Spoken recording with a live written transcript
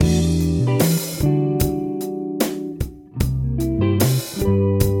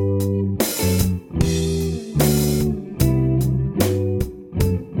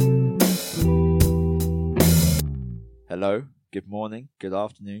good morning, good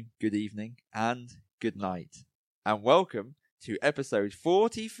afternoon, good evening, and good night. And welcome to episode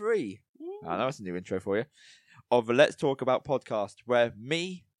 43. I know that's a new intro for you. Of the Let's Talk About podcast, where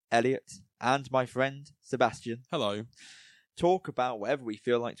me, Elliot, and my friend Sebastian Hello. talk about whatever we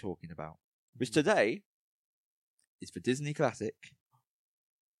feel like talking about. Which today is for Disney classic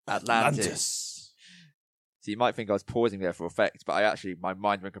Atlantis. So you might think I was pausing there for effect, but my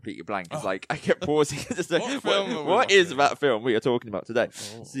mind went completely blank. It's like I kept pausing. What is that film we are talking about today?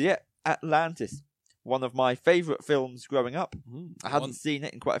 Oh. So yeah, Atlantis. One of my favourite films growing up. I hadn't seen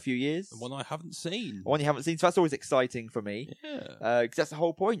it in quite a few years. The one I haven't seen. One you haven't seen, so that's always exciting for me. Yeah. Because that's the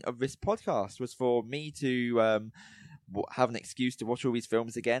whole point of this podcast, was for me to have an excuse to watch all these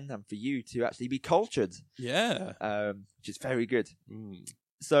films again, and for you to actually be cultured. Yeah. Which is very good.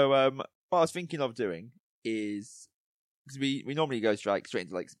 So what I was thinking of doing is, because we normally go straight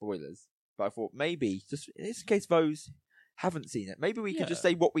into like spoilers, but I thought maybe just in this case those haven't seen it, maybe we could just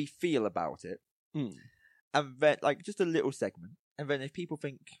say what we feel about it, and then like just a little segment, and then if people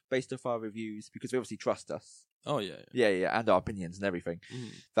think based off our reviews, because they obviously trust us, yeah, and our opinions and everything,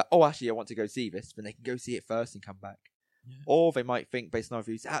 that actually I want to go see this, then they can go see it first and come back, or they might think based on our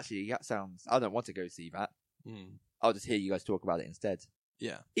reviews, actually I don't want to go see that, I'll just hear you guys talk about it instead.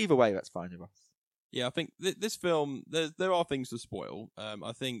 Either way, that's fine with us. Yeah, I think this film, there are things to spoil.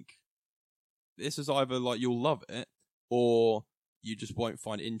 I think this is either like you'll love it, or you just won't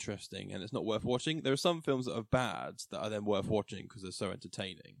find it interesting, and it's not worth watching. There are some films that are bad that are then worth watching because they're so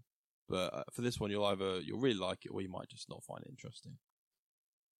entertaining. But for this one, you'll really like it, or you might just not find it interesting.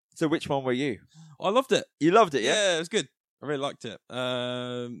 So which one were you? I loved it. You loved it, yeah? Yeah, it was good. I really liked it.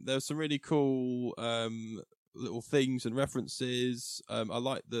 There was some really cool little things and references. I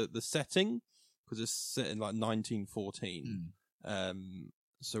like the setting, because it's set in like 1914.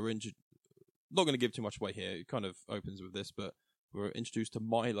 So we're not going to give too much away here. It kind of opens with this, but we're introduced to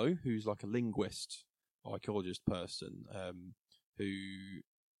Milo, who's like a linguist, archaeologist person, who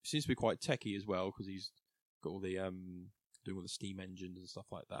seems to be quite techie as well, because he's got all the doing all the steam engines and stuff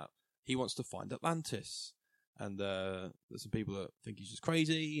like that. He wants to find Atlantis, and there's some people that think he's just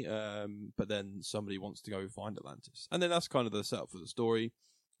crazy, but then somebody wants to go find Atlantis, and then that's kind of the setup for the story.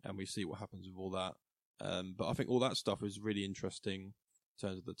 And we see what happens with all that. But I think all that stuff is really interesting in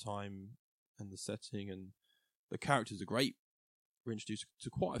terms of the time and the setting, and the characters are great. We're introduced to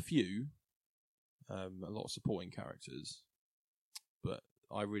quite a few, a lot of supporting characters, but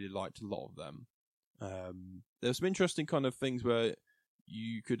I really liked a lot of them. There's some interesting kind of things where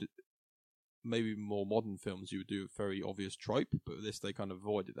you could, maybe more modern films, you would do a very obvious trope, but with this they kind of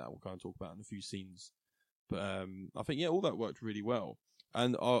avoided that. We'll kind of talk about it in a few scenes. But I think, all that worked really well.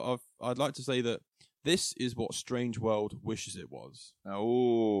 And I'd like to say that this is what Strange World wishes it was.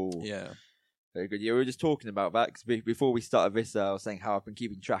 Oh. Yeah. Very good. Yeah, we were just talking about that, because before we started this, I was saying how I've been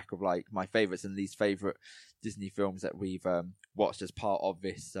keeping track of like my favourites and least favourite Disney films that we've watched as part of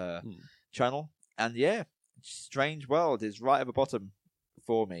this channel. And yeah, Strange World is right at the bottom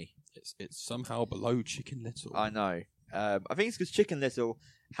for me. It's somehow below Chicken Little. I know. I think it's because Chicken Little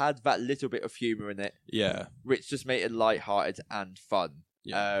had that little bit of humour in it. Yeah. Which just made it light-hearted and fun.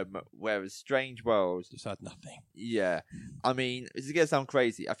 Yeah. Whereas Strange World just had nothing. Yeah. I mean, this is going to sound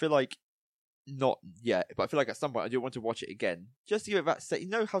crazy. I feel like, not yet, but I feel like at some point I do want to watch it again. Just to give it that set. You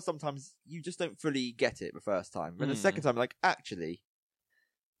know how sometimes you just don't fully get it the first time. And the second time, like, actually,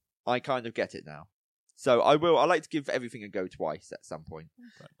 I kind of get it now. So I like to give everything a go twice at some point.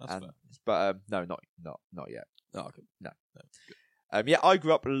 Okay, that's fair. But no, not yet. Oh, okay. No. Good. I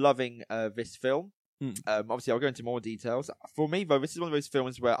grew up loving this film. Obviously, I'll go into more details. For me, though, this is one of those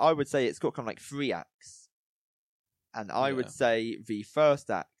films where I would say it's got kind of like 3 acts. And I would say the first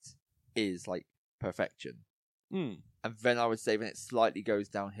act is like perfection. And then I would say then it slightly goes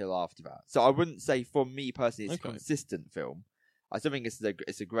downhill after that. So I wouldn't say, for me personally, it's a consistent film. I still think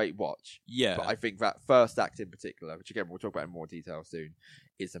it's a great watch. Yeah. But I think that first act in particular, which again we'll talk about in more detail soon,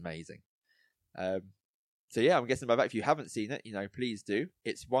 is amazing. So yeah, I'm guessing by that, if you haven't seen it, please do.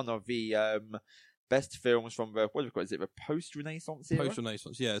 It's one of the best films from the, what do we call it? Is it the post-Renaissance era?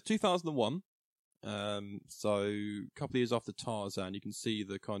 Post-Renaissance, yeah. 2001. So a couple of years after Tarzan, you can see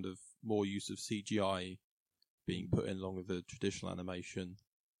the kind of more use of CGI being put in along with the traditional animation.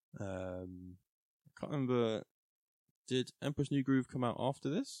 I can't remember. Did Emperor's New Groove come out after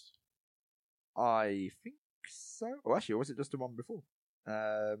this? I think so. Or actually, or was it just the one before?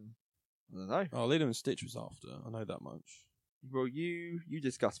 I don't know. Oh, Lilo and Stitch was after. I know that much. Well, you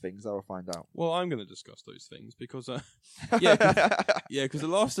discuss things. I will find out. Well, I'm going to discuss those things because, because the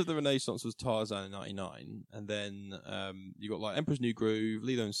last of the Renaissance was Tarzan in '99, and then you got like Emperor's New Groove,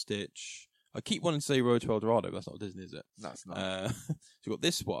 Lilo and Stitch, I keep wanting to say Road to El Dorado, but that's not Disney, is it? No, it's not. So you've got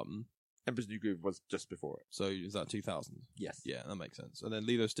this one. Emperor's New Groove was just before it. So is that 2000? Yes. Yeah, that makes sense. And then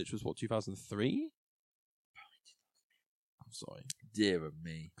Lilo Stitch was what, 2003? I'm sorry. Dear of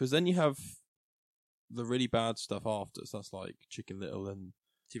me. Because then you have the really bad stuff after. So that's like Chicken Little and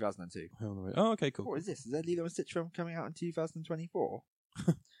 2002. Oh, okay, cool. What is this? Is there Lilo and Stitch film coming out in 2024?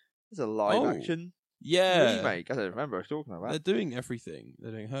 It's a live action remake. I don't remember us talking about that. They're doing everything.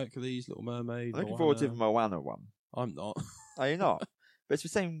 They're doing Hercules, Little Mermaid. I'm looking forward to the Moana one. I'm not. Are you not? But it's the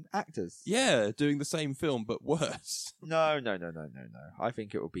same actors. Yeah, doing the same film but worse. No. I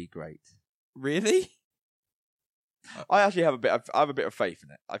think it will be great. Really? I actually have a bit of faith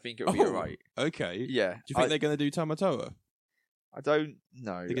in it. I think it will be alright. Okay. Yeah. Do you think they're going to do Tamatoa? I don't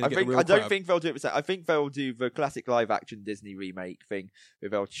know. I don't think they'll do it. I think they'll do the classic live action Disney remake thing, where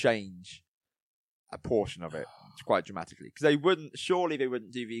they'll change a portion of it quite dramatically. Because surely they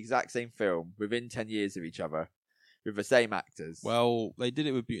wouldn't do the exact same film within 10 years of each other with the same actors. Well, they did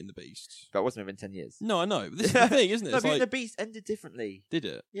it with Beauty and the Beast. That wasn't within 10 years. No, I know. But this is the thing, isn't it? No, Beauty and the Beast ended differently. Did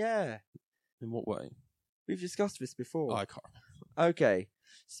it? Yeah. In what way? We've discussed this before. I can't remember. Okay.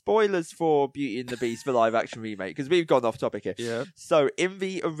 Spoilers for Beauty and the Beast, the live action remake, because we've gone off topic here. Yeah. So, in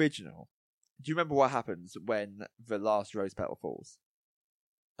the original, do you remember what happens when the last rose petal falls?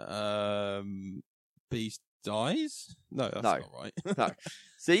 Beast dies? No, that's not right. No.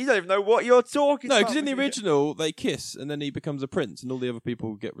 So you don't even know what you're talking about. No, because in the original, they kiss, and then he becomes a prince, and all the other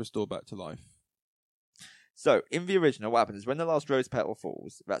people get restored back to life. So, in the original, what happens is when the last rose petal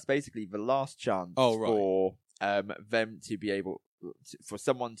falls, that's basically the last chance for them to be able... for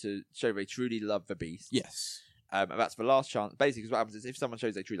someone to show they truly love the beast. Yes. And that's the last chance. Basically, what happens is if someone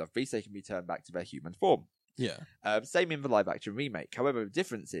shows they truly love the beast, they can return back to their human form. Yeah. Same in the live-action remake. However, the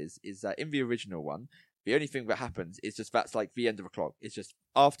difference is that in the original one, the only thing that happens is just that's like the end of a clock. It's just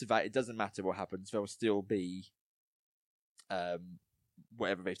after that, it doesn't matter what happens. There will still be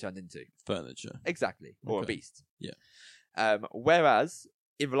whatever they've turned into. Furniture. Exactly. Or a beast. Yeah. Whereas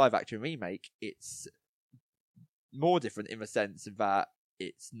in the live-action remake, it's more different in the sense that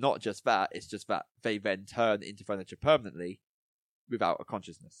it's not just that, it's just that they then turn into furniture permanently without a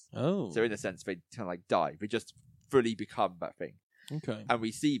consciousness. Oh. So in a sense, they kind of like die. They just fully become that thing. Okay. And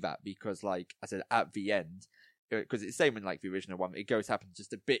we see that because, like I said, at the end, because it's the same in like the original one, it happens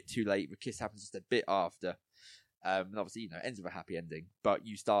just a bit too late. The kiss happens just a bit after. And obviously, it ends with a happy ending. But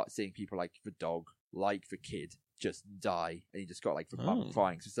you start seeing people like the dog, like the kid, just die. And you just got like the mum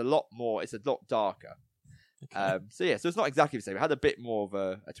crying. So it's a lot darker. Okay. So it's not exactly the same. It had a bit more of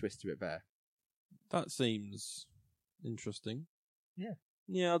a twist to it there. That seems interesting. Yeah.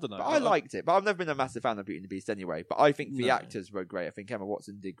 Yeah, I don't know. But I liked it. But I've never been a massive fan of Beauty and the Beast anyway. But I think the actors were great. I think Emma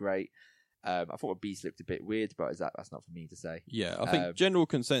Watson did great. I thought the Beast looked a bit weird, but that's not for me to say. Yeah, I think general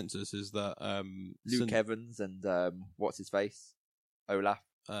consensus is that Luke Evans and what's his face? Olaf.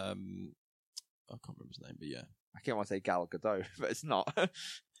 I can't remember his name, but yeah. I can't want to say Gal Gadot, but it's not.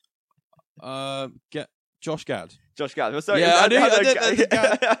 Josh Gad. Josh Gad. Well, sorry, yeah, I did.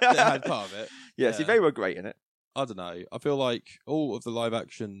 That had part of it. Yeah, see, they were great in it. I don't know. I feel like all of the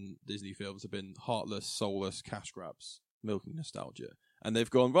live-action Disney films have been heartless, soulless cash grabs, milking nostalgia. And they've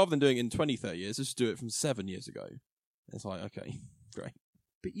gone, rather than doing it in 20, 30 years, let's just do it from 7 years ago. It's like, okay, great.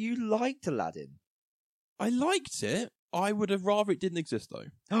 But you liked Aladdin. I liked it. I would have rather it didn't exist, though.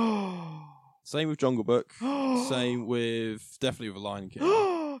 Same with Jungle Book. Same with, definitely with The Lion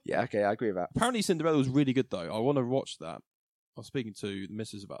King. Yeah, okay, I agree with that. Apparently Cinderella was really good, though. I want to watch that. I was speaking to the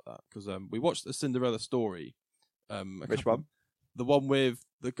missus about that, because we watched a Cinderella story. Which one? The one with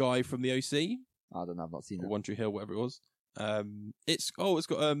the guy from the OC. I don't know, I've not seen it. One Tree Hill, whatever it was. It's got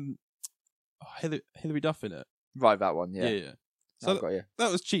Hilary Duff in it. Right, that one, yeah. Yeah. So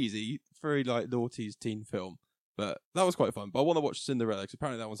that was cheesy, very like noughties teen film, but that was quite fun. But I want to watch Cinderella because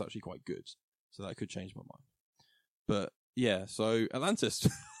apparently that one's actually quite good, so that could change my mind. But yeah, so Atlantis.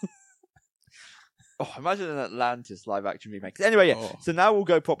 Imagine an Atlantis live action remake. Anyway, yeah. So now we'll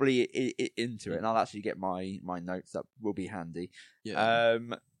go properly into it, and I'll actually get my notes up. Will be handy. Yeah.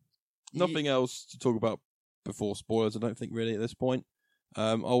 Nothing else to talk about before spoilers, I don't think, really, at this point.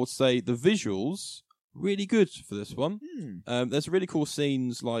 I would say the visuals, really good for this one. There's really cool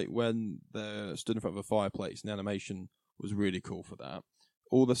scenes, like when they're stood in front of a fireplace, and the animation was really cool for that.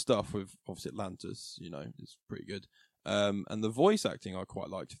 All the stuff with, obviously, Atlantis, is pretty good. And the voice acting I quite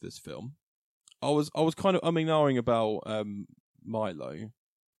liked for this film. I was kind of umming and ahhing about Milo,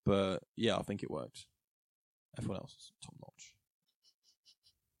 but yeah, I think it worked. Everyone else is top notch.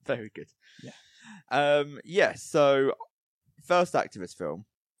 Very good. Yeah. So first act of this film,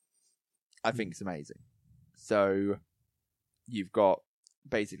 I think it's amazing. So you've got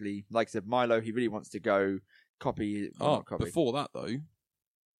basically, like I said, Milo, he really wants to go copy. Well, not copy. Before that though,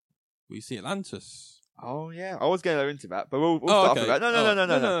 we see Atlantis. Oh yeah, I was going to go into that, but we'll start off with that.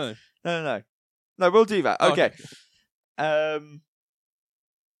 No. No, we'll do that. Okay.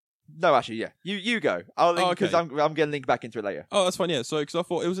 No, actually, yeah. You go. I'll link because I'm going to link back into it later. Oh, that's fine. Yeah. So, because I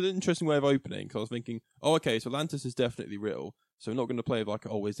thought it was an interesting way of opening. Because I was thinking, so Atlantis is definitely real. So we're not going to play like,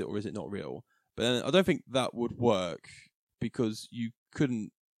 is it or is it not real? But then I don't think that would work because you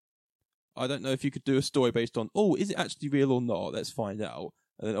couldn't. I don't know if you could do a story based on, is it actually real or not? Let's find out.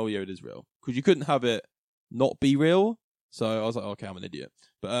 And then, it is real. Because you couldn't have it not be real. So I was like, okay, I'm an idiot.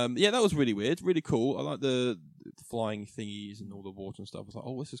 But yeah, that was really weird, really cool. I like the flying thingies and all the water and stuff. I was like,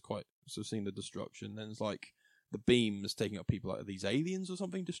 this is quite. So seeing the destruction, then it's like the beams taking up people, like these aliens or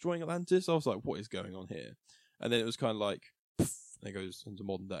something destroying Atlantis. I was like, what is going on here? And then it was kind of like, poof, and it goes into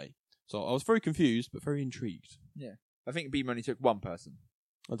modern day. So I was very confused, but very intrigued. Yeah, I think beam only took one person.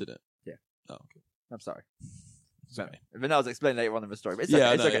 I did it. Yeah. Oh, okay. I'm sorry. It's okay. But I'll explain later on in the story. But it's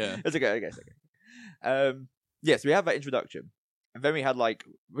okay. It's okay. Yeah. It's okay. Yes, we have that introduction, and then we had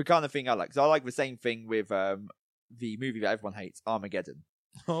the kind of thing I like. Because I like the same thing with the movie that everyone hates, Armageddon.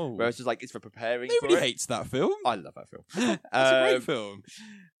 Oh, where it's just like it's for preparing. Nobody for it. hates that film. I love that film. It's a great film.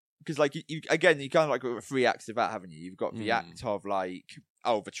 Because you kind of got 3 acts of that, haven't you? You've got the act of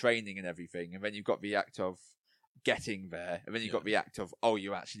the training and everything, and then you've got the act of getting there, and then you've got the act of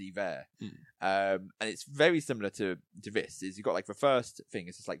you're actually there. And it's very similar to this. Is you've got the first thing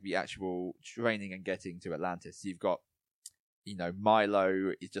is just the actual training and getting to Atlantis. You've got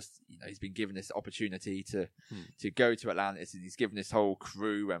Milo is just he's been given this opportunity to go to Atlantis, and he's given this whole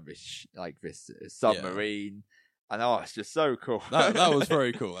crew and this this submarine. And it's just so cool. That was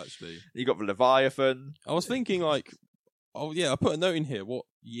very cool, actually. You got the Leviathan. I was thinking I put a note in here. What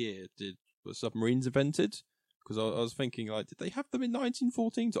year were submarines invented? Because I was thinking, did they have them in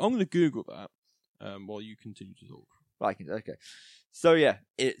 1914? So I'm going to Google that while you continue to talk. Okay. So yeah,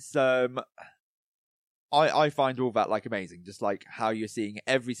 it's I find all that amazing. Just how you're seeing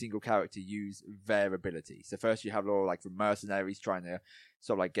every single character use their ability. So first you have all the mercenaries trying to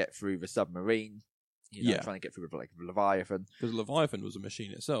sort of get through the submarine. Trying to get through the Leviathan. Because the Leviathan was a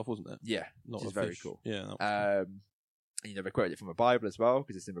machine itself, wasn't it? Yeah, not which is very fish. Cool. Yeah. They quoted it from the Bible as well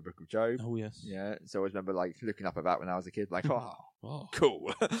because it's in the Book of Job. Oh yes. Yeah. So I always remember looking up at that when I was a kid, oh,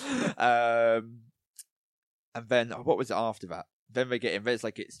 cool. And then what was it after that? Then they get in. Then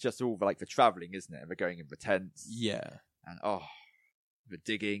it's just all the traveling, isn't it? And they're going in the tents. Yeah. And the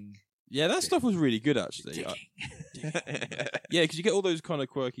digging. Yeah, that stuff was really good, actually. Yeah, because you get all those kind of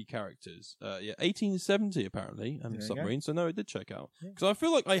quirky characters. 1870 apparently, and the submarine. So no, it did check out. Because I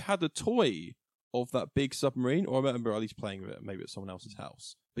feel like I had a toy of that big submarine, or I remember at least playing with it, maybe at someone else's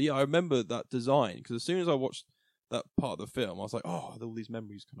house. But yeah, I remember that design because as soon as I watched that part of the film, I was like, all these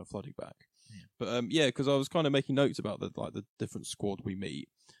memories kind of flooding back. Yeah. But because I was kind of making notes about the different squad we meet.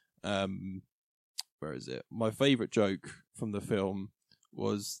 Where is it? My favourite joke from the film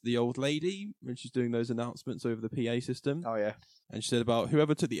was the old lady when she's doing those announcements over the PA system. Oh yeah. And she said about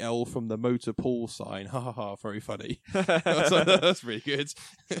whoever took the L from the motor pool sign. Ha ha ha, very funny. That's really good.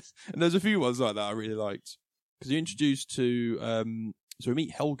 And there's a few ones like that I really liked. Because you're introduced to so we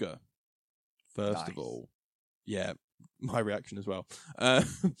meet Helga first of all. Yeah, my reaction as well.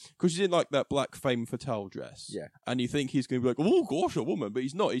 Because she's in that black femme fatale dress. Yeah. And you think he's going to be oh gosh, a woman, but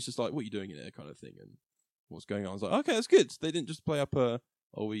he's not. He's just what are you doing in there kind of thing. And what's going on? I was like, okay, that's good. They didn't just play up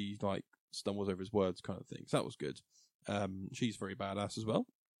he stumbles over his words kind of thing. So that was good. She's very badass as well.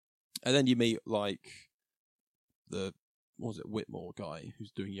 And then you meet the Whitmore guy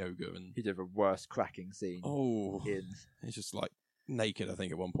who's doing yoga, and he did the worst cracking scene. He's just naked, I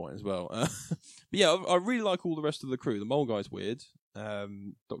think, at one point as well. But yeah, I really like all the rest of the crew. The mole guy's weird.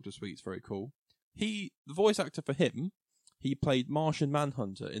 Dr. Sweet's very cool. The voice actor for him, he played Martian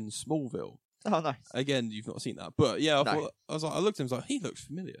Manhunter in Smallville. Oh, nice. Again, you've not seen that, but yeah, I looked at him, he looks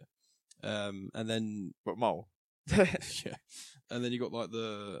familiar. And then what mole? Yeah, and then you got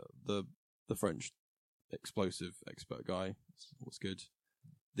the French explosive expert guy. What's good?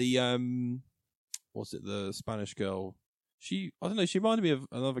 The the Spanish girl? I don't know. She reminded me of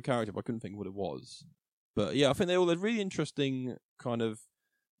another character, but I couldn't think what it was. But yeah, I think they're really interesting. Kind of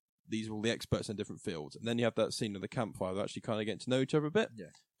these are all the experts in different fields, and then you have that scene of the campfire. They're actually kind of getting to know each other a bit. Yeah,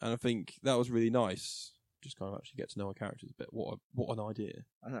 and I think that was really nice. Just kind of actually get to know our characters a bit. What an idea!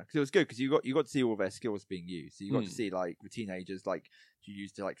 I know, because it was good because you got to see all their skills being used. So you got to see the teenagers you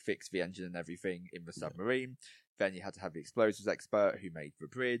used to fix the engine and everything in the submarine. Yeah. Then you had to have the explosives expert who made the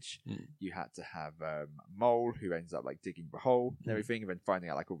bridge. You had to have Mole who ends up digging the hole and everything, and then finding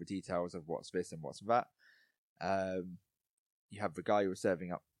out all the details of what's this and what's that. you have the guy who was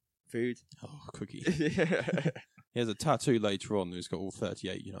serving up food. Oh, Cookie. He has a tattoo later on who's got all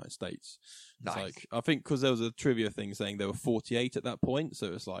 38 United States. It's Nice. like, I think because there was a trivia thing saying there were 48 at that point,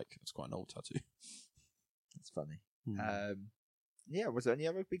 so it's like, it's quite an old tattoo. That's funny. Hmm. Yeah, was there any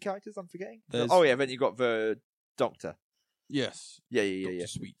other big characters I'm forgetting? There's- Oh yeah, then you got the Doctor. Yes. Yeah. Dr.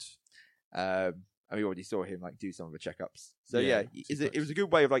 Sweet. And we already saw him like do some of the checkups. So Yeah, it was a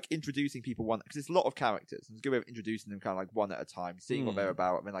good way of like introducing people one, because it's a lot of characters. It's a good way of introducing them kind of like one at a time, seeing what they're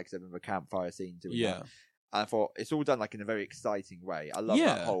about, and then like I said, in the campfire scene doing Yeah. that. And I thought it's all done like in a very exciting way. I love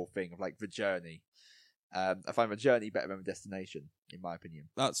Yeah. that whole thing of like the journey. I find the journey better than the destination, in my opinion.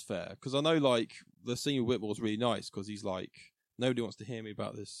 That's fair. Because I know, like, the scene with Whitmore's really nice because he's like, nobody wants to hear me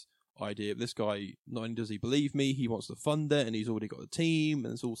about this idea. This guy, not only does he believe me, he wants to fund it, and he's already got the team,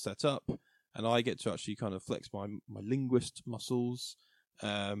 and it's all set up. And I get to actually kind of flex my linguist muscles.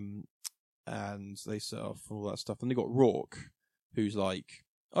 And they set off all that stuff. And they got Rourke, who's like,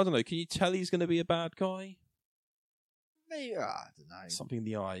 I don't know, can you tell he's going to be a bad guy? Maybe, I don't know. Something in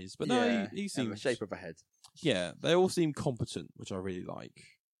the eyes. But no, he and the seems... shape of a head. Yeah, they all seem competent, which I really like.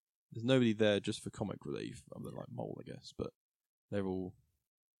 There's nobody there just for comic relief, other than like Mole, I guess, but they're all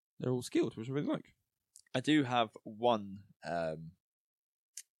skilled, which I really like. I do have one.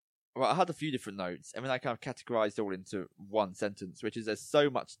 Well, I had a few different notes, and then I kind of categorized all into one sentence, which is there's so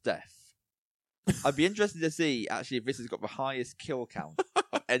much death. I'd be interested to see actually if this has got the highest kill count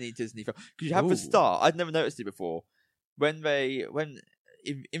of any Disney film, because you have the start. I'd never noticed it before. When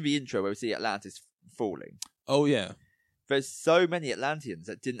in the intro where we see Atlantis falling. Oh yeah, there's so many Atlanteans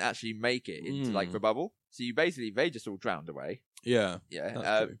that didn't actually make it into like the bubble. So they just all drowned away. Yeah.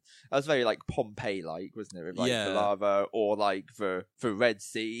 That was very like Pompeii-like, wasn't it? With like the lava or like the Red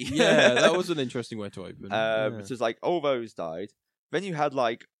Sea. Yeah, that was an interesting way to open. So it's like all those died. Then you had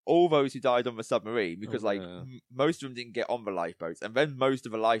like all those who died on the submarine because most of them didn't get on the lifeboats, and then most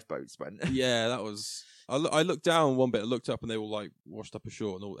of the lifeboats went. Yeah, that was. I looked down one bit, I looked up, and they were like washed up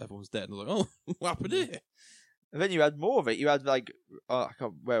ashore, and everyone's dead. And I was like, "Oh, what happened here?" And then you had more of it. You had like,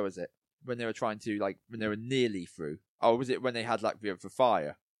 where was it? When they were trying to when they were nearly through. Oh, was it when they had like the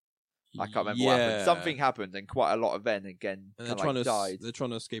fire? I can't remember what happened. Something happened, and quite a lot of men again died. They're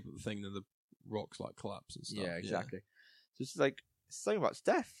trying to escape the thing, and the rocks like collapse and stuff. Yeah, exactly. So it's like so much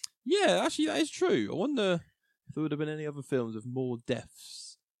death. Yeah, actually, that is true. I wonder if there would have been any other films with more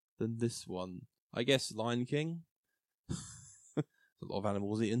deaths than this one. I guess Lion King. A lot of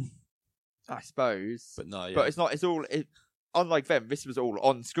animals eaten. I suppose. But no, yeah. But it's not. It's all. Unlike them, this was all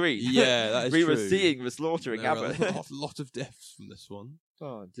on screen. Yeah, that is we true. were seeing the slaughtering happen. A lot of deaths from this one.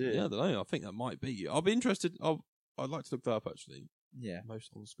 Oh dear. Yeah, I don't know. I think that might be. I'll be interested. I'd like to look that up actually. Yeah.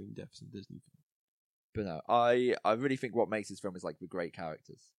 Most on-screen deaths in Disney films. But no, I really think what makes this film is like the great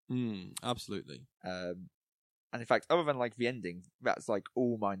characters. Absolutely. And in fact, other than like the ending, that's like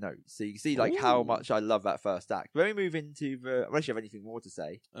all my notes. So you can see like how much I love that first act. When we move into unless you have anything more to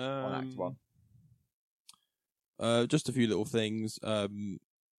say on Act 1. Just a few little things.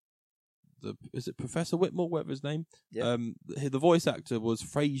 Is it Professor Whitmore, whatever his name? Yeah. The voice actor was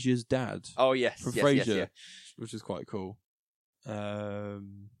Frasier's dad. Oh yes, from yes, Frasier, yes. which is quite cool.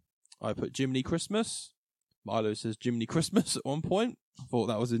 I put Jiminy Christmas. Milo says Jiminy Christmas at one point. I thought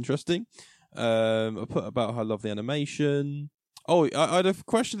that was interesting. I put about how I love the animation. Oh, I had a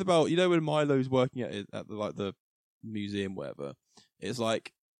question about, when Milo's working at the museum, whatever. It's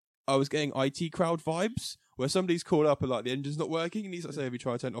like I was getting IT crowd vibes where somebody's called up and like the engine's not working, and he's like saying, "Have you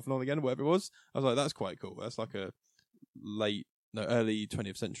tried to turn it off and on again?" Whatever it was. I was like, that's quite cool. That's like a early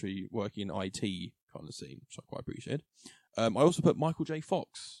 20th century working in IT kind of scene, which I quite appreciated. I also put Michael J.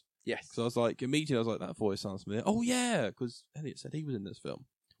 Fox. Yes. Because I was like, immediately I was like, that voice sounds familiar. Oh yeah, because Elliot said he was in this film.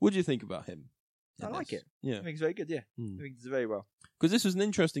 What do you think about him? I like it. Yeah. I think it's very good, yeah. I think it's very well. Because this was an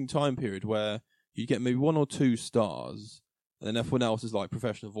interesting time period where you get maybe 1 or 2 stars, and then everyone else is like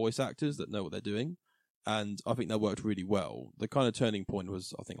professional voice actors that know what they're doing. And I think that worked really well. The kind of turning point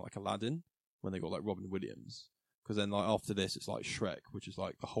was, I think, like Aladdin, when they got like Robin Williams. Because then like after this, it's like Shrek, which is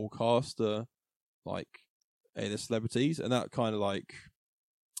like the whole cast are like A-list celebrities. And that kind of like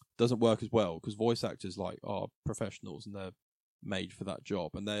doesn't work as well because voice actors like are professionals and they're made for that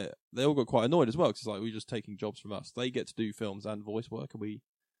job, and they all got quite annoyed as well because it's like we're just taking jobs from us. They get to do films and voice work, and we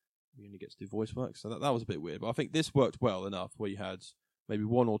only get to do voice work. So that was a bit weird, but I think this worked well enough where you had maybe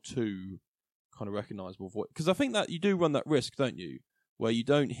 1 or 2 kind of recognizable voice, because I think that you do run that risk, don't you, where you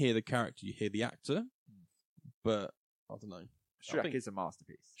don't hear the character, you hear the actor. But I don't know. Shrek is a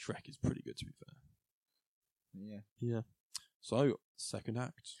masterpiece. Shrek is pretty good, to be fair. Yeah. So second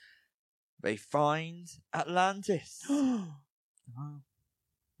act, they find Atlantis.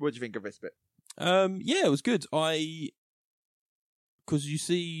 What do you think of this bit? Yeah, it was good. I because you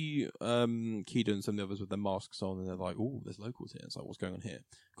see Keeda and some of the others with their masks on, and they're like, "Oh, there's locals here." It's like, what's going on here?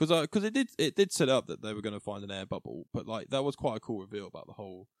 Because it did set up that they were going to find an air bubble, but like that was quite a cool reveal about the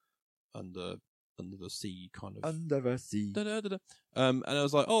whole under the sea kind of under the sea. Da-da-da-da. And I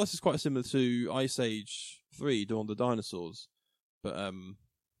was like, oh, this is quite similar to Ice Age 3, Dawn of the Dinosaurs, but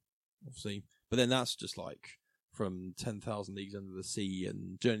obviously, but then that's just like from 10,000 Leagues Under the Sea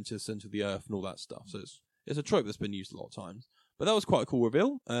and Journey to the Center of the Earth and all that stuff. So it's a trope that's been used a lot of times. But that was quite a cool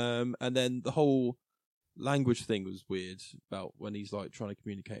reveal. And then the whole language thing was weird about when he's like trying to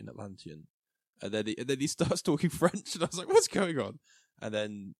communicate in Atlantean, and then he starts talking French, and I was like, what's going on? And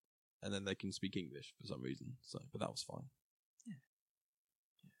then they can speak English for some reason. So, but that was fine.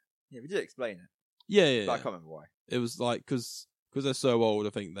 Yeah, we did explain it. Yeah. But I can't remember why. It was like because they're so old, I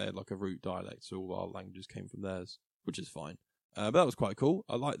think they had like a root dialect, so all our languages came from theirs, which is fine. But that was quite cool.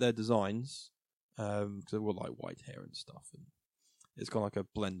 I like their designs because they were like white hair and stuff, and it's kind of like a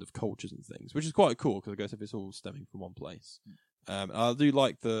blend of cultures and things, which is quite cool because I guess if it's all stemming from one place. I do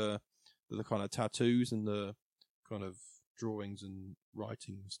like the kind of tattoos and the kind of drawings and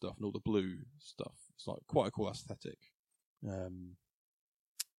writing and stuff and all the blue stuff. It's like quite a cool aesthetic. And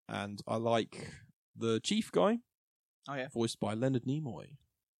I like the chief guy. Oh yeah, voiced by Leonard Nimoy,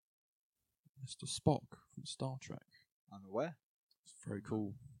 Mr. Spock from Star Trek. I'm aware. It's very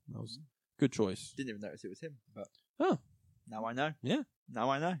cool. That was a good choice. Didn't even notice it was him, but now I know. Yeah, now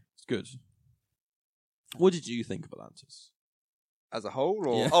I know. It's good. What did you think of Atlantis as a whole,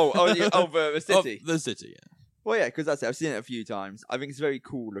 or yeah. the city? The city, yeah. Well, yeah, because that's it. I've seen it a few times. I think it's a very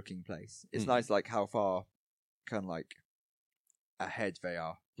cool looking place. It's nice, like how far, kind of like ahead they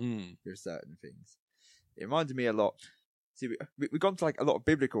are with certain things. It reminded me a lot. See, we've gone to like a lot of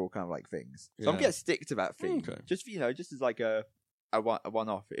biblical kind of like things, so I'm gonna stick to that theme. Okay. Just just as like a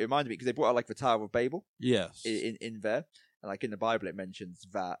one-off. It reminded me because they brought out like the Tower of Babel. Yes. In there, and like in the Bible, it mentions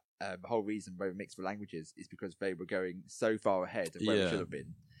that the whole reason they mixed the languages is because they were going so far ahead of where they should have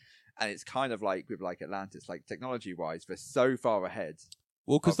been. And it's kind of like with like Atlantis, like technology-wise, they're so far ahead.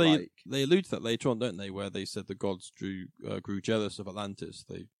 Well, because they allude to that later on, don't they? Where they said the gods grew jealous of Atlantis.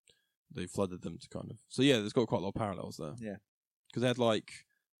 They flooded them to kind of. So yeah, there's got quite a lot of parallels there. Yeah, because they had like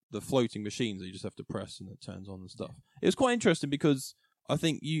the floating machines that you just have to press and it turns on and stuff. It was quite interesting because I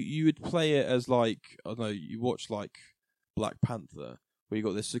think you would play it as like, I don't know, you watch like Black Panther, where you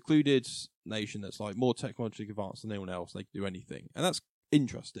got this secluded nation that's like more technologically advanced than anyone else. They can do anything, and that's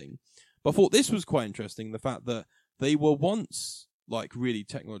interesting. But I thought this was quite interesting, the fact that they were once like really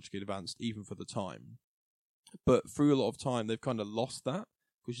technologically advanced even for the time, but through a lot of time they've kind of lost that,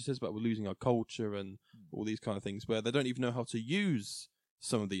 because she says about we're losing our culture and all these kind of things, where they don't even know how to use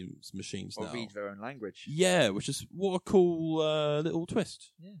some of these machines or now. read their own language. Yeah, which is what a cool little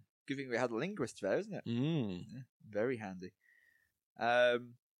twist. Yeah, given we had a linguist there, isn't it? Yeah, very handy.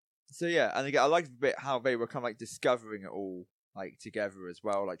 So yeah, and again, I liked a bit how they were kind of like discovering it all like together as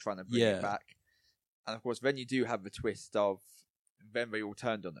well, like trying to bring it back. And of course, then you do have the twist of then they all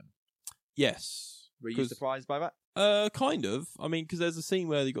turned on them. Yes. Were you surprised by that? Kind of. I mean, because there's a scene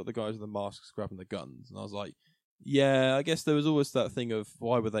where you got the guys with the masks grabbing the guns, and I was like, yeah, I guess there was always that thing of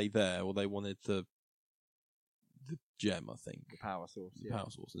why were they there? Well, they wanted the gem, I think. The power source. The power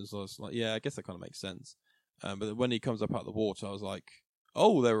source. And so I was like, yeah, I guess that kind of makes sense. But when he comes up out of the water, I was like,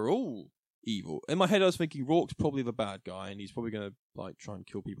 oh, they were all evil. In my head, I was thinking Rourke's probably the bad guy, and he's probably going to like try and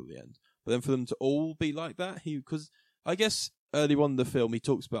kill people at the end. But then for them to all be like that, because I guess early on in the film, he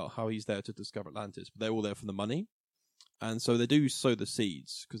talks about how he's there to discover Atlantis, but they're all there for the money. And so they do sow the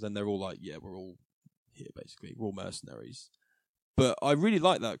seeds, because then they're all like, yeah, we're all here, basically. We're all mercenaries. But I really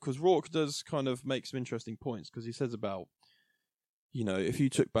like that, because Rourke does kind of make some interesting points, because he says about, you know, if you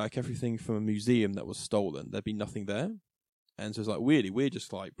took back everything from a museum that was stolen, there'd be nothing there. And so it's like, weirdly, we're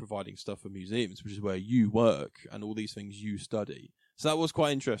just like providing stuff for museums, which is where you work and all these things you study. So that was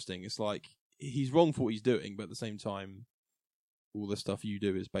quite interesting. It's like, he's wrong for what he's doing, but at the same time, all the stuff you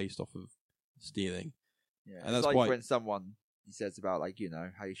do is based off of stealing. Yeah, and it's that's like when someone he says about, like, you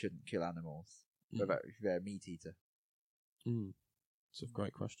know, how you shouldn't kill animals, but about if they're a meat eater. It's a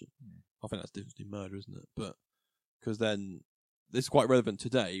great question. I think that's different in murder, isn't it? But because then this is quite relevant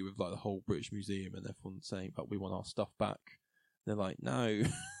today with like the whole British Museum and everyone saying, "But we want our stuff back." They're like, "No,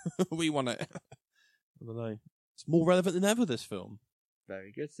 we want it." I don't know. It's more relevant than ever, this film.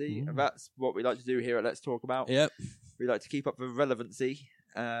 Very good. See, and that's what we like to do here at Let's Talk About. Yep. We like to keep up the relevancy.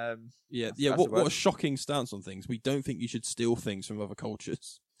 That's what a shocking stance on things. We don't think you should steal things from other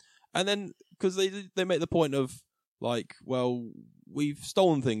cultures. And then, because they make the point of, like, well, we've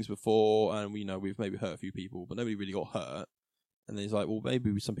stolen things before, and we know we've maybe hurt a few people, but nobody really got hurt. And then he's like, well,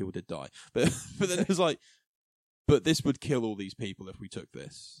 maybe some people did die. But then it's like, but this would kill all these people if we took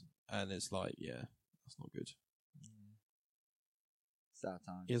this. And it's like, yeah, that's not good. Sad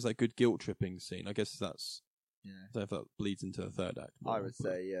time. He has that good guilt tripping scene. I guess that's. Yeah. I don't know if that bleeds into the third act. I would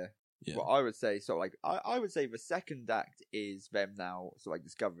say, yeah. Yeah. Well, I would say sort of like I would say the second act is them now sort of like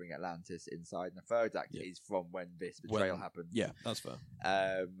discovering Atlantis inside, and the third act is from when this betrayal happened. Yeah, that's fair.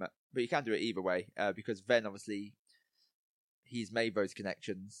 But you can do it either way because then obviously he's made those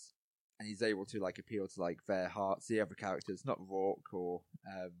connections and he's able to like appeal to like their hearts, the other characters, not Rourke or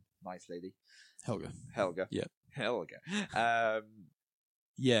Nice Lady, Helga. Yeah, Helga.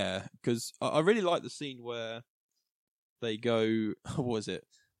 Yeah, because I really like the scene where they go. What was it?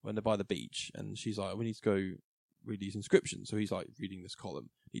 When they're by the beach, and she's like, "We need to go read these inscriptions." So he's like reading this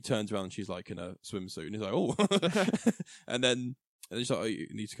column. He turns around, and she's like in a swimsuit, and he's like, "Oh," and then she's like, "Oh, you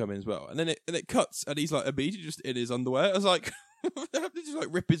need to come in as well." And then it cuts, and he's like immediately just in his underwear. I was like, "They just like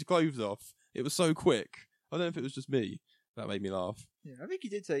rip his clothes off." It was so quick. I don't know if it was just me. That made me laugh. Yeah, I think we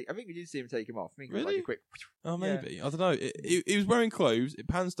did see him take him off. I think it was really? like a quick. Oh, maybe. Yeah. I don't know. He was wearing clothes. It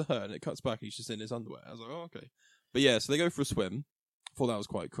pans to her, and it cuts back, and he's just in his underwear. I was like, "Oh, okay." But yeah, so they go for a swim. I thought that was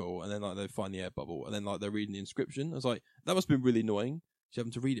quite cool, and then like they find the air bubble, and then like they're reading the inscription. I was like, that must have been really annoying. She's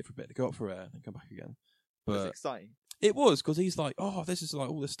having to read it for a bit, to go up for air, and then come back again. But it was exciting. It was, because he's like, oh, this is like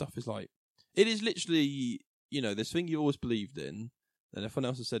all this stuff is like, it is literally, this thing you always believed in, and everyone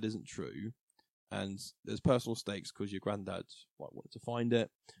else has said isn't true, and there's personal stakes because your granddad like wanted to find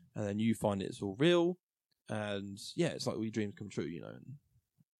it, and then you find it's all real, and yeah, it's like all your dreams come true, and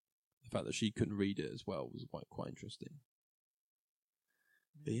the fact that she couldn't read it as well was quite interesting.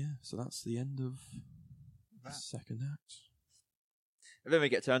 But yeah, so that's the end of the second act. And then we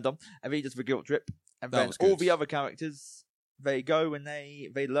get turned on, and he does the guilt trip, and then all the other characters, they go and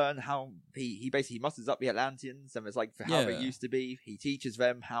they learn how he basically musters up the Atlanteans, and it's like for how they used to be. He teaches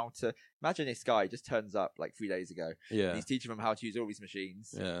them how to imagine this guy just turns up like 3 days ago. Yeah, he's teaching them how to use all these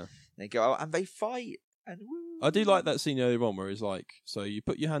machines. Yeah, and they go out and they fight. And woo. I do like that scene earlier on where it's like, so you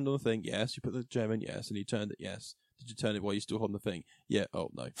put your hand on the thing, yes. You put the gem in, yes, and you turned it, yes. Did you turn it while you still holding the thing? Yeah.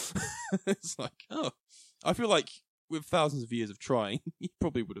 Oh no. It's like, oh, I feel like with thousands of years of trying, you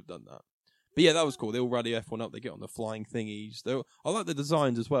probably would have done that. But yeah, that was cool. They all rally F1 up. They get on the flying thingies. I like the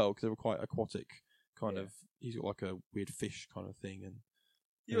designs as well because they were quite aquatic, kind of. He's got like a weird fish kind of thing, and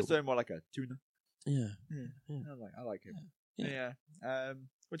he was doing more like a tuna. Yeah. I like him. Yeah. What do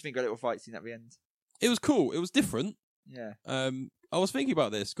you think of a little fight scene at the end? It was cool. It was different. Yeah. I was thinking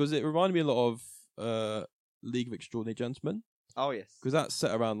about this because it reminded me a lot of League of Extraordinary Gentlemen. Oh yes, because that's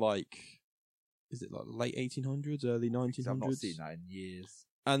set around like, is it like late 1800s, early 1900s? I've not seen that in years.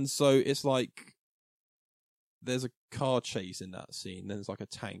 And so it's like there's a car chase in that scene. Then there's like a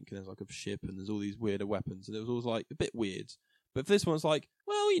tank, and there's like a ship, and there's all these weirder weapons, and it was always like a bit weird. But this one's like,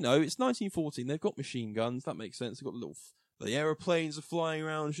 well, it's 1914. They've got machine guns. That makes sense. They've got the aeroplanes are flying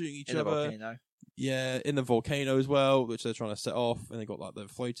around shooting each other. Volcano. Yeah, in the volcano as well, which they're trying to set off, and they got like the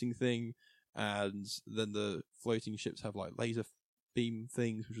floating thing. And then the floating ships have like laser beam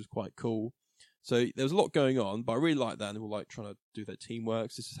things, which was quite cool. So there was a lot going on, but I really liked that. And they were like trying to do their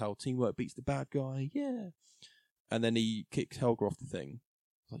teamwork. This is how teamwork beats the bad guy. Yeah. And then he kicks Helga off the thing.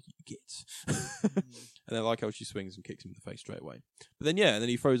 Like, you get. And I like how she swings and kicks him in the face straight away. But then, and then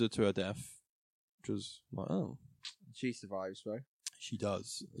he throws her to her death, which was like, oh. She survives, though. She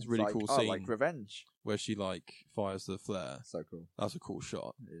does. It's a really like, cool scene. like revenge. Where she like fires the flare. So cool. That's a cool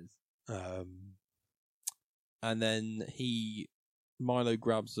shot. It is. And then Milo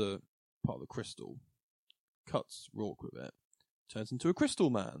grabs a part of the crystal, cuts Rourke with it, turns into a crystal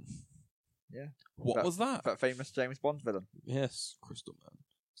man. Yeah. What was that? That famous James Bond villain. Yes, Crystal Man.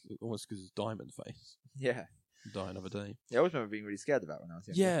 It's almost because it's diamond face. Yeah. Die another day. Yeah, I always remember being really scared of that when I was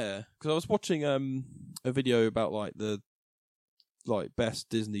young. Yeah, because I was watching a video about like the best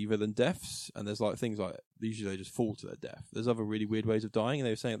Disney villain deaths, and there's like things like usually they just fall to their death. There's other really weird ways of dying, and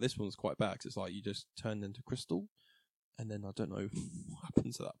they were saying that this one's quite bad because it's like you just turn into crystal, and then I don't know what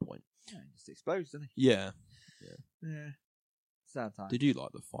happens at that point. Yeah, he just explodes, doesn't he? Yeah. Sad time. Did you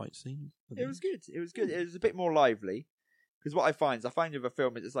like the fight scene? It was good. It was a bit more lively. Because what I find with a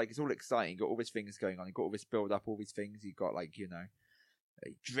film, it's like it's all exciting. You've got all these things going on. You've got all this build up, all these things. You've got like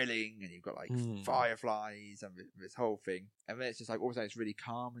drilling, and you've got like fireflies and this whole thing. And then it's just like all of a sudden it's really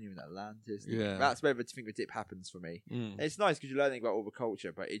calm, and you're in Atlantis. Yeah, that's where the dip happens for me. And it's nice because you're learning about all the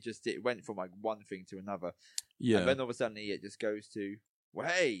culture, but it went from like one thing to another. Yeah, and then all of a sudden it just goes to, well,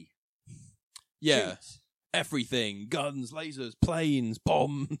 hey, shoot. Everything, guns, lasers, planes,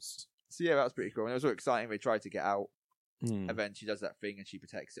 bombs. So yeah, that was pretty cool. And it was all exciting. They tried to get out. And then she does that thing and she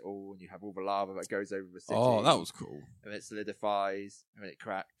protects it all, and you have all the lava that goes over the city. Oh, that was cool. And it solidifies, and then it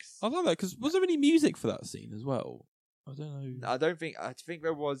cracks. I like that, because was there any music for that scene as well? I don't know. I think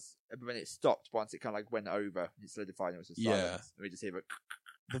there was, but when it stopped once, it kind of like went over, it solidified, and it was just silence. And we just hear it.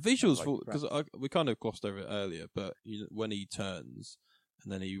 The visuals, because we kind of glossed over it earlier, but when he turns,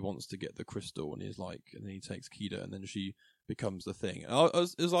 and then he wants to get the crystal, and and then he takes Kida, and then she becomes the thing. And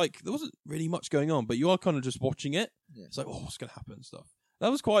it was like, there wasn't really much going on, but you are kind of just watching it. Yeah. It's like, oh, what's going to happen and stuff. That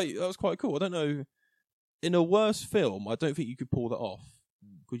was quite cool. I don't know. In a worse film, I don't think you could pull that off.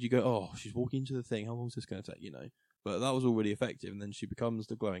 Could you go, oh, she's walking into the thing, how long is this going to take, But that was all really effective, and then she becomes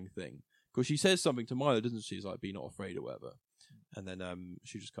the glowing thing. Because she says something to Milo, doesn't she? She's like, be not afraid or whatever. And then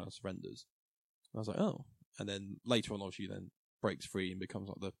she just kind of surrenders. And I was like, oh. And then later on, she then breaks free and becomes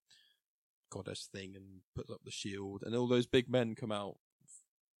like the goddess thing and puts up the shield. And all those big men come out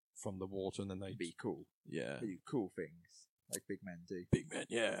from the water, and then they be cool. Yeah. They do cool things, like big men do. Big men,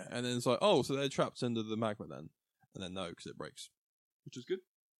 yeah. And then it's like, oh, so they're trapped under the magma then. And then no, because it breaks. Which is good.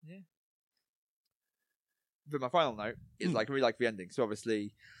 Yeah. But my final note is I really like the ending. So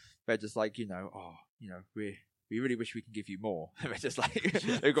obviously they're just like, we really wish we can give you more. And they're just like,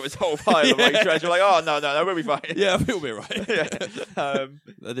 they've got this whole pile of like treasure. Like, oh no, we'll be fine. Yeah, we'll be right.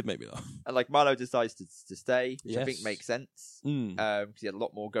 That did make me laugh. And like Milo decides to stay, which I think Yes. makes sense. Because he had a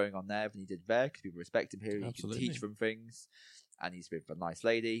lot more going on there than he did there. Because people respect him here. He can teach them things. And he's with a nice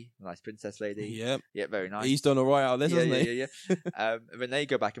lady, a nice princess lady. Yep. Yeah, very nice. He's done all right out of this, hasn't he? Yeah. And then they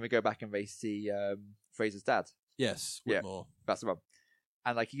go back, and they see Fraser's dad. Yes, Whitmore. That's the one.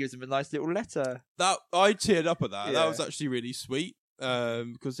 And like he gives him a nice little letter. That I teared up at that. Yeah. That was actually really sweet.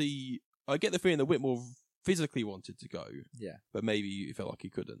 Because I get the feeling that Whitmore physically wanted to go. Yeah. But maybe he felt like he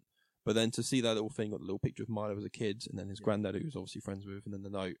couldn't. But then to see that little thing, got the little picture of Milo as a kid, and then his granddad, who he was obviously friends with, and then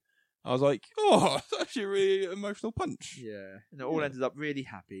the note. I was like, oh, that's actually a really emotional punch. Yeah. And it all ended up really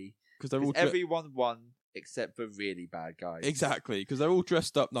happy. Because they're all everyone won except the really bad guys. Exactly. Because they're all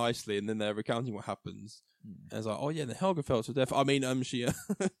dressed up nicely, and then they're recounting what happens. And it's like, oh yeah, the Helga fell to death. I mean, she,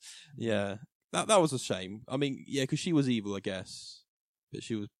 yeah, that was a shame. I mean, yeah, because she was evil, I guess, but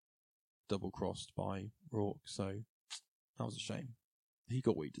she was double crossed by Rourke, so that was a shame. He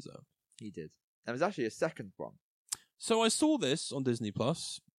got what he deserved. He did. And there's actually a second one. So I saw this on Disney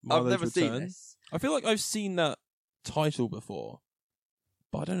Plus. I've never seen this. I feel like I've seen that title before,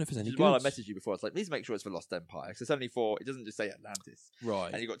 but I don't know if it's any good. While I messaged you before, it's like, please make sure it's for Lost Empire. Because it's only 4, it doesn't just say Atlantis.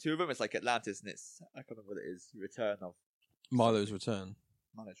 Right. And you've got 2 of them, it's like Atlantis, and it's, I can't remember what it is, Return of... Milo's Return.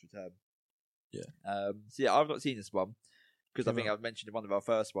 Yeah. So yeah, I've not seen this one, because I think I've mentioned in one of our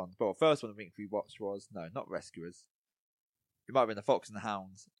first ones. But our first one I think we watched was, no, not Rescuers. It might have been The Fox and the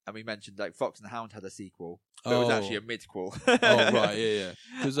Hound, and we mentioned like Fox and the Hound had a sequel, but it was actually a mid-quel. Oh right, yeah.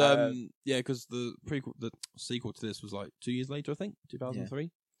 Because the sequel to this was like 2 years later, I think,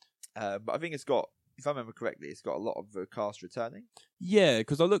 2003. Yeah. But I think it's got, if I remember correctly, it's got a lot of the cast returning. Yeah,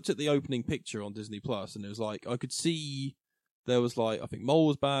 because I looked at the opening picture on Disney Plus, and it was like I could see there was like, I think Mole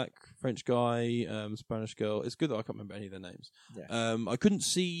was back, French guy, Spanish girl. It's good that I can't remember any of their names. Yeah. I couldn't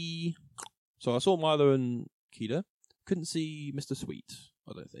see, so I saw Milo and Kida. Couldn't see Mr. Sweet,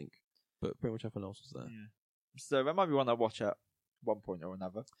 I don't think, but pretty much everyone else was there. Yeah. So that might be one I watch at one point or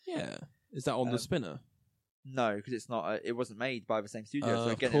another. Yeah. Is that on the spinner? No, because it's not. It wasn't made by the same studio. So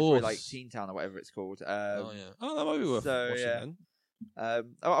again, it's course. probably like Teen Town or whatever it's called. That might be worth watching then.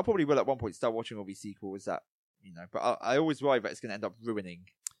 I probably will at one point start watching all these sequels. But I always worry that it's going to end up ruining.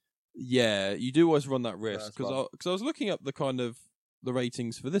 Yeah, you do always run that risk because I was looking up the kind of the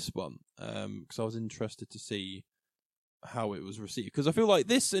ratings for this one because I was interested to see how it was received, because I feel like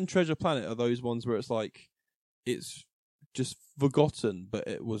this and Treasure Planet are those ones where it's like it's just forgotten, but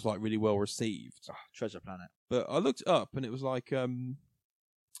it was like really well received. Treasure Planet. But I looked up and it was like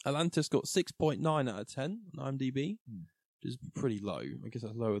Atlantis got 6.9 out of 10 on IMDb, which is pretty low. I guess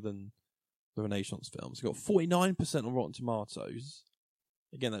that's lower than the Renaissance films. It got 49% on Rotten Tomatoes.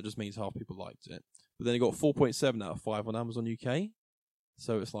 Again, that just means half people liked it. But then it got 4.7 out of 5 on Amazon UK.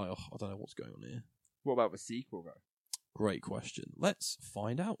 So it's like, I don't know what's going on here. What about the sequel, though? Great question. Let's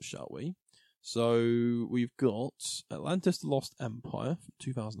find out, shall we? So we've got Atlantis: The Lost Empire from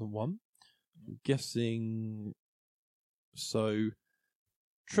 2001. I'm guessing. So,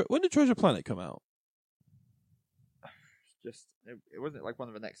 when did Treasure Planet come out? It wasn't like one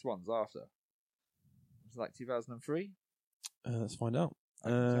of the next ones after. Was it like 2003? Let's find out. I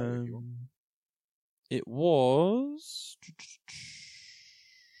can tell you if you want. It was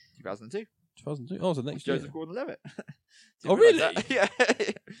 2002. 2002. Oh, so next year. Joseph Gordon-Levitt. Oh, really? Yeah.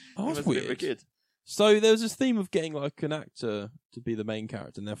 Oh, that's weird. Kid. So there was this theme of getting like an actor to be the main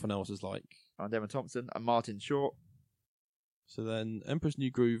character, and everyone else is like Emma Thompson and Martin Short. So then Emperor's New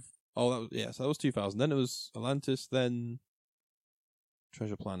Groove. Oh, so that was 2000. Then it was Atlantis, then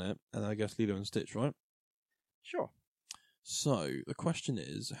Treasure Planet, and I guess Lilo and Stitch, right? Sure. So the question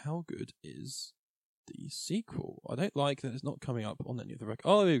is, how good is the sequel? I don't like that it's not coming up on any of the records.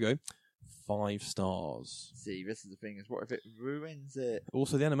 Oh, there you go. 5 stars. See, this is the thing: is what if it ruins it?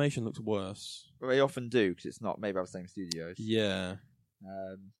 Also, the animation looks worse. Well, they often do because it's not made by the same studios. Yeah.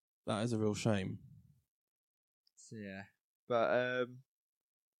 That is a real shame. So yeah, but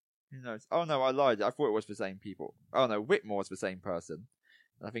who knows? Oh no, I lied. I thought it was the same people. Oh no, Whitmore's the same person.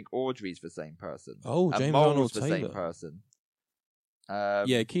 And I think Audrey's the same person. Oh, and James Mole's Arnold the Taylor. same person.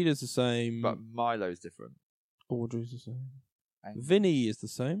 Yeah, Keita's the same. But Milo's different. Audrey's the same. And Vinny is the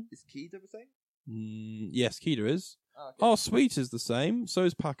same. is Keita the same? Yes, Keita is. Oh, okay. Oh, Sweet is the same. So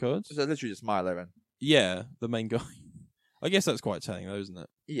is Packard. So literally just Milo then. Yeah, the main guy. I guess that's quite telling, though, isn't it?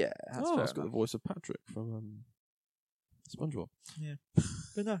 Yeah, that's oh, fair it's got the enough. voice of Patrick from SpongeBob. Yeah,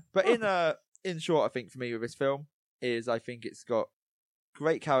 but no. But in short, I think for me with this film is I think it's got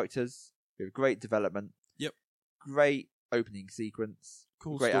great characters with great development. Yep. Great opening sequence.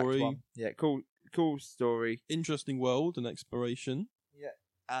 Cool great story. Act 1. Yeah, cool story. Interesting world and exploration. Yeah,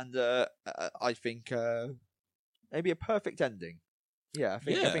 and I think maybe a perfect ending. Yeah, I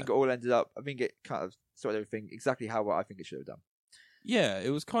think it all ended up. I think it kind of sorted everything exactly how I think it should have done. Yeah, it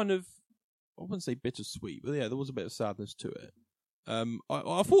was kind of, I wouldn't say bittersweet, but yeah, there was a bit of sadness to it.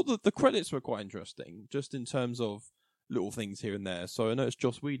 I thought that the credits were quite interesting, just in terms of little things here and there. So I noticed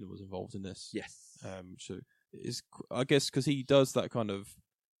Joss Whedon was involved in this. Yes. So is I guess because he does that kind of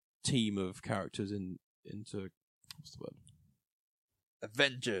team of characters into what's the word?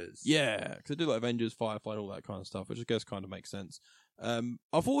 Avengers. Yeah, because they do like Avengers, Firefly, all that kind of stuff, which I guess kind of makes sense. I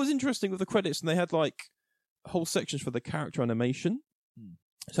thought it was interesting with the credits, and they had like whole sections for the character animation.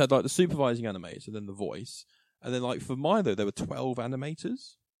 So they had like the supervising animator, then the voice, and then like for Milo there were 12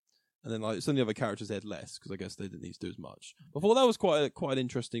 animators, and then like some of the other characters they had less because I guess they didn't need to do as much. I thought that was quite an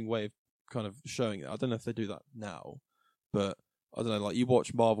interesting way of kind of showing it. I don't know if they do that now, but I don't know. Like you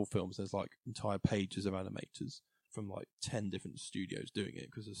watch Marvel films, there's like entire pages of animators from like 10 different studios doing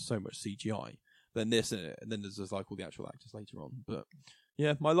it because there's so much CGI. Then this and then there's just like all the actual actors later on. But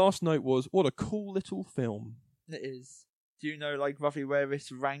yeah, my last note was, what a cool little film. It is. Do you know like roughly where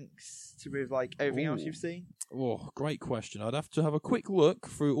this ranks to with like everything else you've seen? Oh, great question. I'd have to have a quick look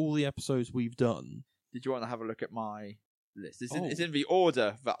through all the episodes we've done. Did you want to have a look at my list? It's in the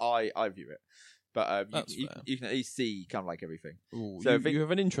order that I view it. But you can at least see kind of like everything. Ooh, so you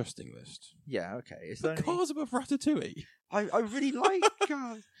have an interesting list. Yeah, okay. It's but Cars above Ratatouille. I really like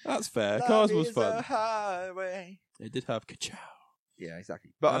Cars. That's fair. Love Cars was is fun. a highway. It did have ka-chow. Yeah,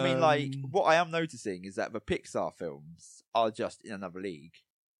 exactly. But I mean, like, what I am noticing is that the Pixar films are just in another league.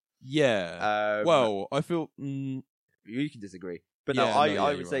 Yeah. Well, I feel... You can disagree. But yeah,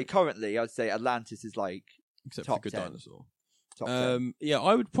 I would say right. currently, I'd say Atlantis is like Except top for Good 10. Dinosaur. Top 10. Yeah,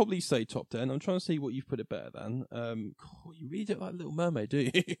 I would probably say top 10. I'm trying to see what you've put it better than. You really don't like Little Mermaid, do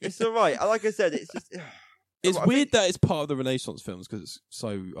you? It's all right. Like I said, it's just... It's weird that it's part of the Renaissance films because it's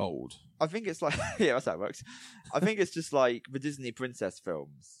so old. I think it's like... Yeah, that's how it works. I think it's just like the Disney princess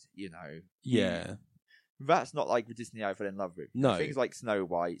films, you know. Yeah. That's not like the Disney I fell in love with. No. Things like Snow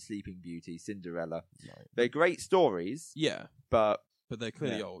White, Sleeping Beauty, Cinderella. No. They're great stories. Yeah. But they're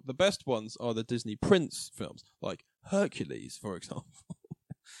clearly old. The best ones are the Disney Prince films, like Hercules, for example.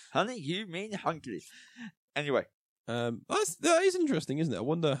 Honey, you mean Hercules. Anyway. That is interesting, isn't it? I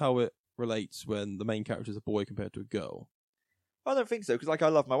wonder how it relates when the main character is a boy compared to a girl. I don't think so, because like I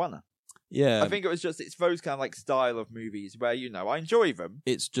love Moana. Yeah. I think it's those kind of like style of movies where, you know, I enjoy them.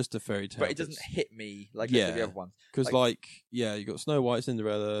 It's just a fairy tale. But it doesn't hit me like most of the other ones. Because you got Snow White,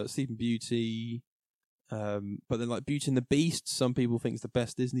 Cinderella, Sleeping Beauty, but then like Beauty and the Beast, some people think is the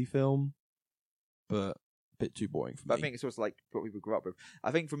best Disney film, but a bit too boring for me. I think it's also like what people grew up with.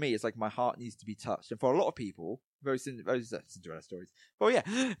 I think for me, it's like my heart needs to be touched. And for a lot of people, those Cinderella stories,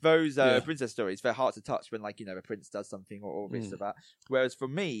 those princess stories, they're hard to touch when like, you know, a prince does something or this or that. Whereas for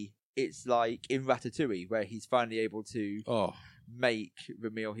me, it's like in Ratatouille, where he's finally able to make the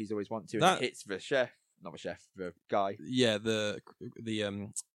meal he's always wanted to, and it hits the guy. Yeah, the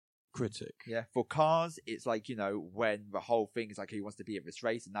critic. Yeah, for Cars, it's like, you know, when the whole thing is like he wants to be at this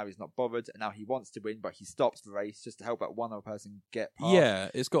race, and now he's not bothered, and now he wants to win, but he stops the race just to help that one other person get past. Yeah,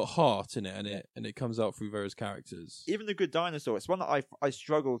 it's got heart in it, and it comes out through various characters. Even The Good Dinosaur, it's one that I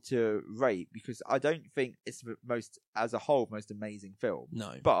struggle to rate because I don't think it's the most, as a whole, most amazing film.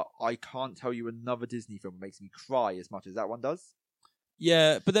 No. But I can't tell you another Disney film that makes me cry as much as that one does.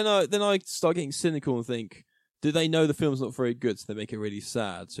 Yeah, but then I start getting cynical and think, Do they know the film's not very good, so they make it really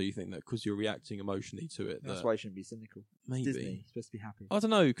sad? So you think that because you're reacting emotionally to it, That's why you shouldn't be cynical. maybe It's Disney. You're supposed to be happy. I don't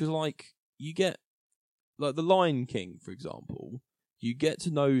know, because like you get like the Lion King, for example, you get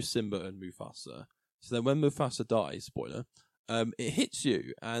to know Simba and Mufasa. So then when Mufasa dies, spoiler, it hits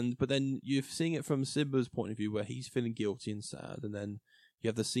you, but then you're seeing it from Simba's point of view where he's feeling guilty and sad, and then you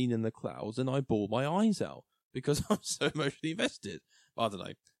have the scene in the clouds, and I bawl my eyes out because I'm so emotionally invested. I don't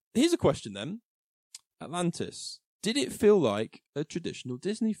know. Here's a question then. Atlantis. Did it feel like a traditional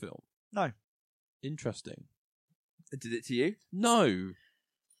Disney film? No. Interesting. Did it to you? No.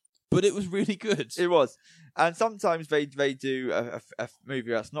 But it was really good. It was. And sometimes they do a movie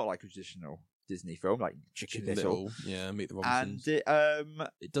that's not like a traditional Disney film, like Chicken Little. Yeah, Meet the Robinsons. And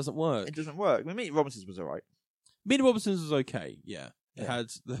it doesn't work. It doesn't work. I mean, Meet the Robinsons was alright. Meet the Robinsons was okay, yeah. It had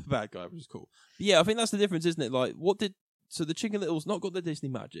the bad guy, which was cool. But yeah, I think that's the difference, isn't it? Like, so the Chicken Little's not got the Disney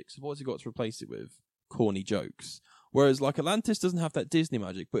magic, so what's it got to replace it with? Corny jokes. Whereas like Atlantis doesn't have that Disney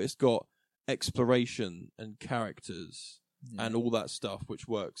magic, but it's got exploration and characters and all that stuff, which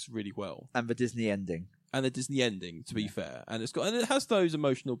works really well. And the Disney ending. To be fair. And it has those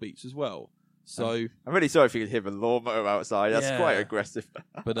emotional beats as well. So I'm really sorry if you could hear the lawnmower outside. That's quite aggressive.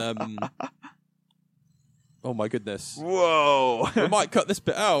 But oh my goodness. Whoa. We might cut this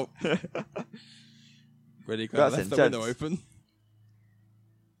bit out. Really glad I left the window open.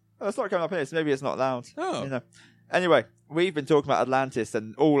 Oh, it's not coming up here, so maybe it's not loud. Oh. You know. Anyway, we've been talking about Atlantis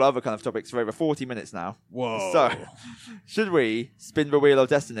and all other kind of topics for over 40 minutes now. Whoa. So, should we spin the wheel of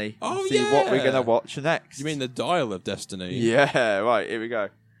destiny and see what we're going to watch next? You mean the dial of destiny? Yeah, right, here we go.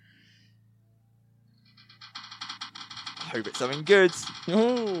 I hope it's something good.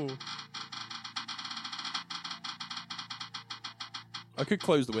 Oh. I could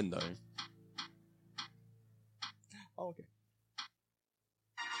close the window. Oh, okay.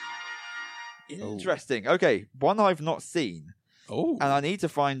 Interesting. Okay, one I've not seen. Oh. And I need to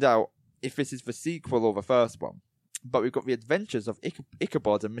find out if this is the sequel or the first one. But we've got The Adventures of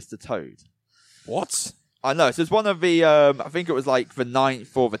Ichabod and Mr. Toad. What? I know. So it's one of the, I think it was like the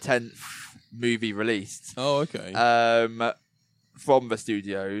 9th or the 10th movie released. Oh, okay. From the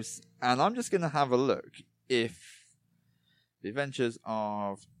studios. And I'm just going to have a look if The Adventures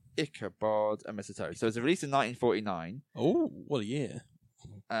of Ichabod and Mr. Toad. So it was released in 1949. Oh, what a year.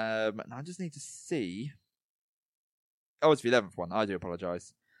 And I just need to see. Oh, it's the 11th one. I do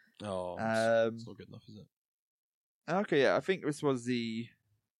apologise. Oh, it's not good enough, is it? Okay, yeah. I think this was the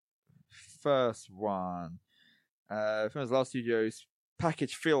first one. From the last studio's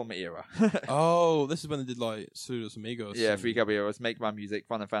package film era. Oh, this is when they did like Saludos Amigos. Yeah, Three Caballeros, Make My Music,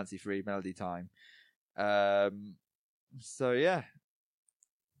 Fun and Fancy Free, Melody Time. So yeah,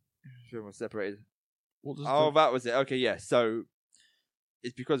 film was separated. That was it. Okay, yeah. So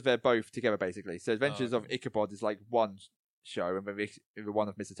it's because they're both together basically. So Adventures of Ichabod is like one show, and the one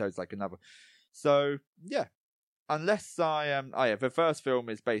of Mr. Toad is like another. So yeah, unless I am, the first film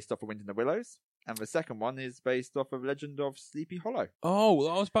is based off of Wind in the Willows. And the second one is based off of Legend of Sleepy Hollow. Oh, well,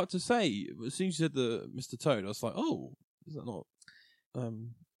 I was about to say, as soon as you said the Mr. Toad, I was like, oh, is that not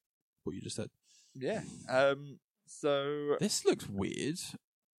what you just said? Yeah. So this looks weird.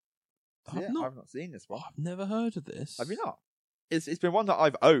 I've not seen this one. I've never heard of this. Have you not? It's been one that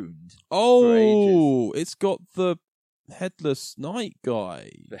I've owned. Oh, for ages. It's got the headless knight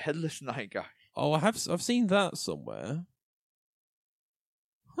guy. The headless knight guy. Oh, I've seen that somewhere.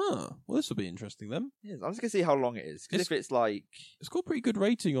 Huh. Well, this will be interesting then. Yes, I'm just going to see how long it is. Because if it's like... It's got a pretty good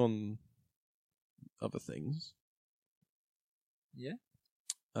rating on other things. Yeah?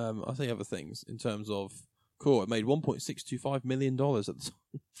 I think other things in terms of... Cool, it made $1.625 million at the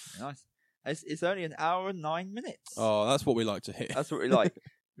time. Nice. It's only an hour and 9 minutes. Oh, that's what we like to hear. That's what we like.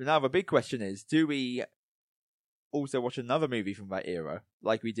 But now the big question is, do we also watch another movie from that era,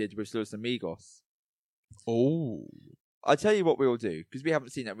 like we did with Los Amigos? Oh... I'll tell you what we will do, because we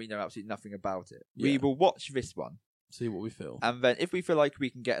haven't seen it, we know absolutely nothing about it. Yeah. We will watch this one. See what we feel. And then if we feel like we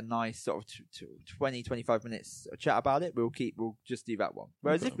can get a nice sort of 20, 25 minutes chat about it, we'll just do that one.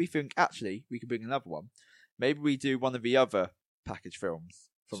 Whereas if we think, actually, we can bring another one, maybe we do one of the other package films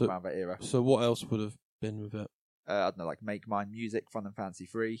from around that era. So what else would have been with it? I don't know, like Make Mine Music, Fun and Fancy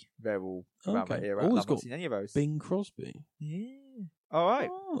Free. They're all around that era. Oh, I've not seen any of those. Bing Crosby. Yeah. All right.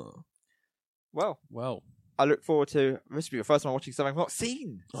 Oh. Well. I look forward to this will be the first time I'm watching something I've not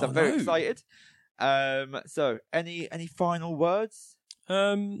seen. So I'm very excited. So any final words?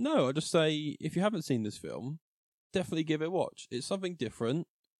 No, I'll just say if you haven't seen this film, definitely give it a watch. It's something different.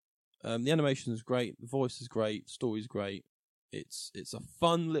 The animation is great, the voice is great, the story's great. It's a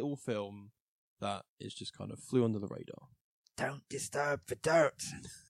fun little film that is just kind of flew under the radar. Don't disturb the dirt.